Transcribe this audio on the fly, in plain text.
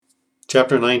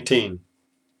Chapter 19.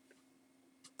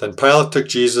 Then Pilate took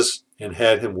Jesus and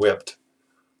had him whipped.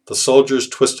 The soldiers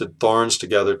twisted thorns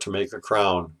together to make a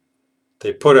crown.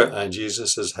 They put it on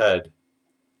Jesus' head.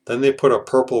 Then they put a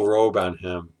purple robe on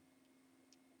him.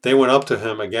 They went up to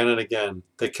him again and again.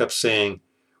 They kept saying,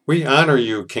 "We honor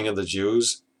you, King of the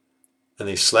Jews." And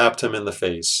they slapped him in the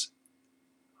face.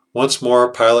 Once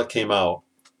more Pilate came out.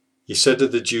 He said to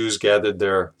the Jews gathered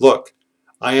there, "Look,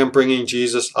 I am bringing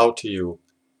Jesus out to you.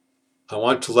 I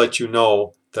want to let you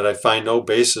know that I find no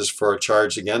basis for a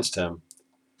charge against him."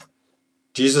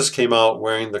 Jesus came out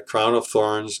wearing the crown of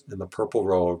thorns and the purple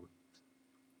robe.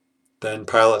 Then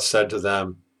Pilate said to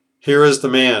them, "Here is the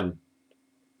man."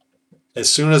 As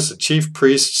soon as the chief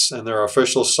priests and their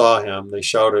officials saw him, they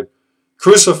shouted,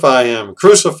 "Crucify him!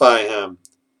 Crucify him!"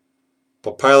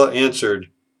 But Pilate answered,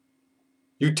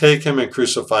 "You take him and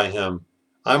crucify him.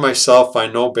 I myself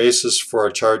find no basis for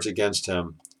a charge against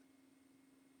him."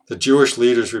 The Jewish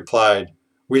leaders replied,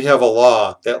 "We have a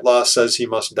law. That law says he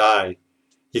must die.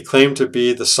 He claimed to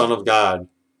be the Son of God."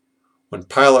 When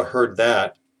Pilate heard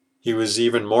that, he was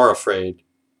even more afraid.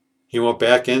 He went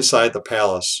back inside the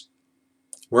palace.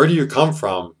 "Where do you come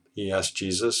from?" he asked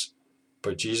Jesus.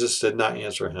 But Jesus did not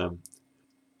answer him.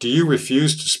 "Do you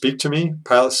refuse to speak to me?"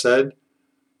 Pilate said.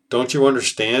 "Don't you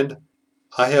understand?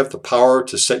 I have the power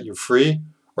to set you free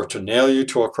or to nail you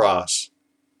to a cross."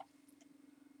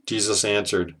 Jesus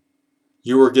answered,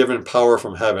 "You were given power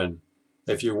from heaven.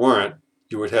 If you weren't,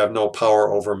 you would have no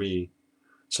power over me.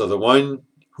 So the one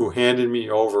who handed me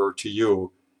over to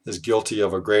you is guilty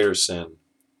of a greater sin."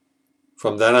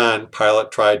 From then on,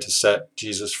 Pilate tried to set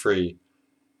Jesus free.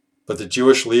 But the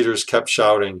Jewish leaders kept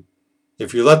shouting,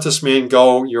 "If you let this man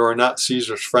go, you are not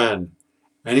Caesar's friend.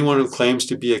 Anyone who claims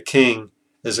to be a king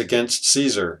is against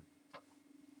Caesar."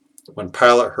 When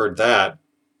Pilate heard that,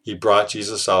 he brought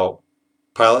Jesus out.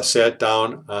 Pilate sat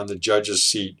down on the judge's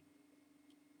seat.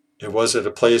 It was at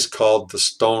a place called the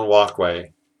Stone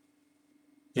Walkway.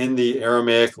 In the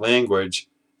Aramaic language,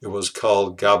 it was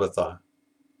called Gabbatha.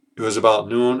 It was about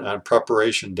noon on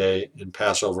Preparation Day in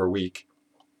Passover week.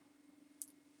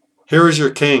 "Here is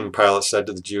your king," Pilate said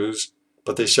to the Jews.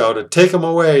 But they shouted, "Take him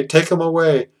away! Take him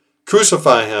away!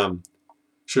 Crucify him!"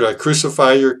 "Should I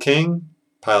crucify your king?"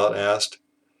 Pilate asked.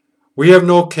 "We have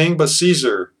no king but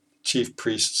Caesar," chief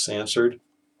priests answered.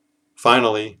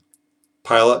 Finally,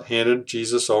 Pilate handed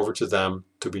Jesus over to them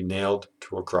to be nailed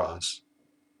to a cross.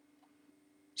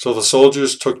 So the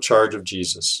soldiers took charge of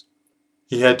Jesus.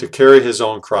 He had to carry his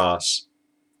own cross.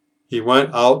 He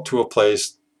went out to a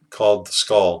place called the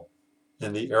Skull.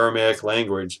 In the Aramaic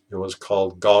language, it was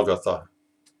called Golgotha.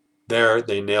 There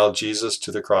they nailed Jesus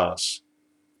to the cross.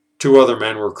 2 other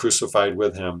men were crucified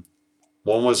with him.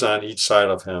 One was on each side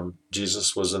of him.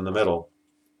 Jesus was in the middle.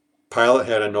 Pilate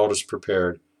had a notice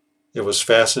prepared. It was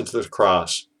fastened to the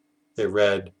cross. It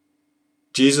read,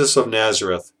 "Jesus of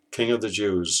Nazareth, King of the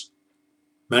Jews."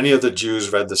 Many of the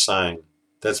Jews read the sign.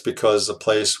 That's because the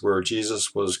place where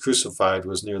Jesus was crucified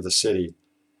was near the city.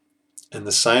 And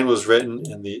the sign was written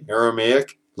in the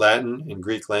Aramaic, Latin, and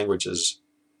Greek languages.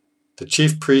 The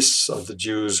chief priests of the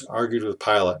Jews argued with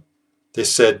Pilate. They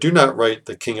said, "Do not write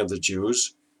the King of the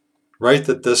Jews. Write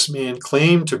that this man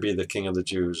claimed to be the King of the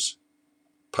Jews."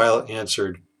 Pilate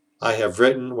answered, "I have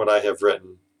written what I have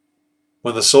written."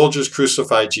 When the soldiers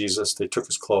crucified Jesus, they took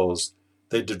his clothes.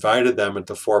 They divided them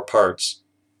into 4 parts.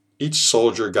 Each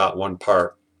soldier got 1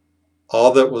 part.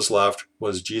 All that was left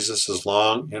was Jesus'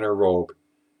 long inner robe.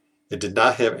 It did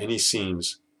not have any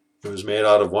seams. It was made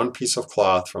out of 1 piece of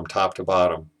cloth from top to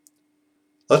bottom.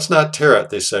 "Let's not tear it,"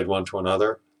 they said one to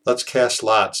another. "Let's cast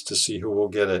lots to see who will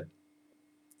get it."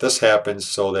 This happened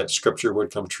so that Scripture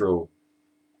would come true.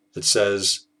 It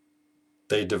says,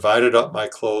 "They divided up my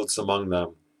clothes among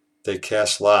them. They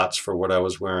cast lots for what I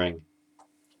was wearing."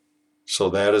 So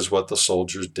that is what the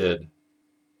soldiers did.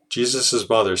 Jesus'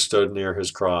 mother stood near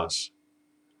his cross.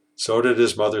 So did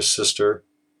his mother's sister,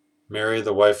 Mary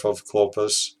the wife of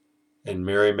Clopas, and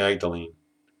Mary Magdalene.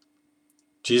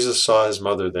 Jesus saw his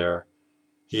mother there.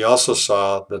 He also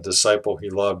saw the disciple he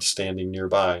loved standing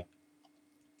nearby.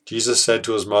 Jesus said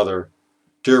to his mother,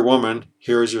 "Dear woman,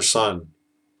 here is your son."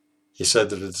 He said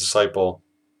to the disciple,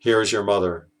 "Here is your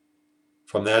mother."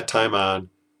 From that time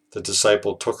on, the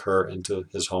disciple took her into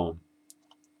his home.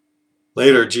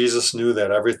 Later, Jesus knew that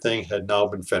everything had now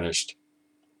been finished.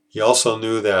 He also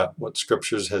knew that what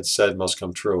Scriptures had said must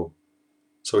come true.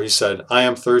 So he said, "I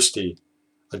am thirsty."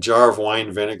 A jar of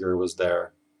wine vinegar was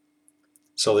there.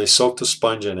 So they soaked a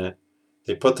sponge in it.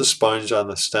 They put the sponge on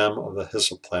the stem of the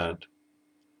hyssop plant.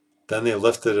 Then they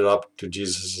lifted it up to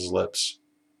Jesus' lips.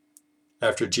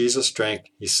 After Jesus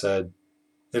drank, he said,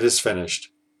 "It is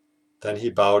finished." Then he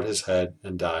bowed his head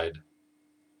and died.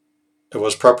 It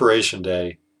was preparation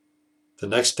day. The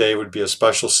next day would be a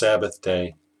special Sabbath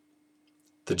day.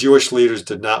 The Jewish leaders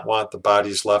did not want the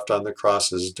bodies left on the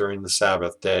crosses during the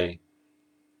Sabbath day.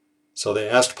 So they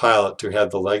asked Pilate to have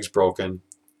the legs broken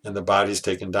and the bodies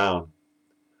taken down.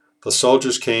 The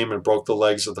soldiers came and broke the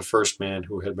legs of the first man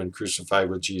who had been crucified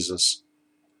with Jesus.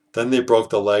 Then they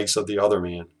broke the legs of the other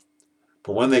man.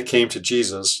 But when they came to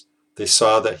Jesus, they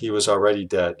saw that he was already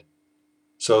dead.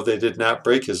 So they did not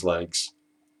break his legs.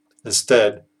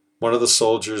 Instead, one of the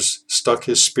soldiers stuck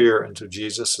his spear into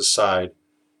Jesus' side.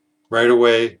 Right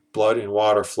away, blood and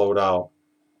water flowed out.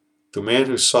 The man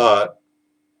who saw it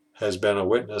has been a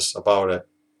witness about it,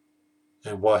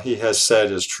 and what he has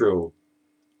said is true.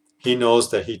 He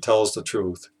knows that he tells the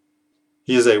truth.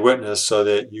 He is a witness so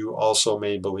that you also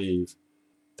may believe.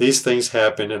 These things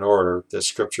happened in order that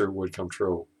Scripture would come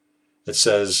true. It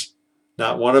says,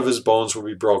 not one of his bones will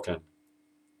be broken.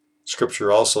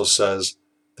 Scripture also says,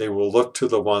 they will look to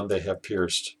the one they have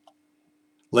pierced.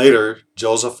 Later,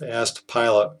 Joseph asked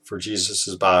Pilate for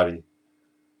Jesus' body.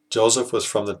 Joseph was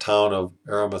from the town of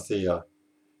Arimathea.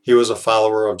 He was a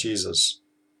follower of Jesus,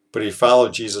 but he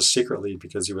followed Jesus secretly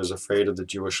because he was afraid of the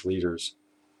Jewish leaders.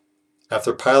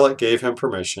 After Pilate gave him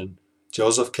permission,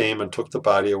 Joseph came and took the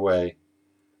body away.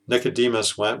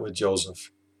 Nicodemus went with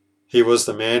Joseph. He was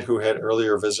the man who had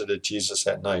earlier visited Jesus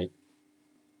at night.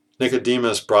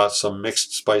 Nicodemus brought some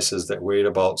mixed spices that weighed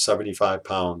about 75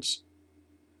 pounds.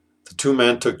 The two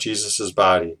men took Jesus'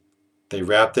 body. They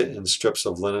wrapped it in strips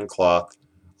of linen cloth,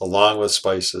 along with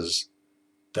spices.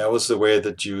 That was the way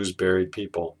the Jews buried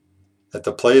people. At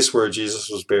the place where Jesus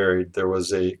was buried, there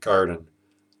was a garden.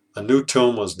 A new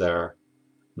tomb was there.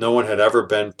 No one had ever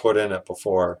been put in it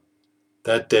before.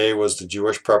 That day was the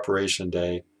Jewish preparation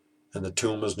day, and the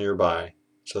tomb was nearby,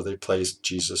 so they placed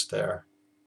Jesus there.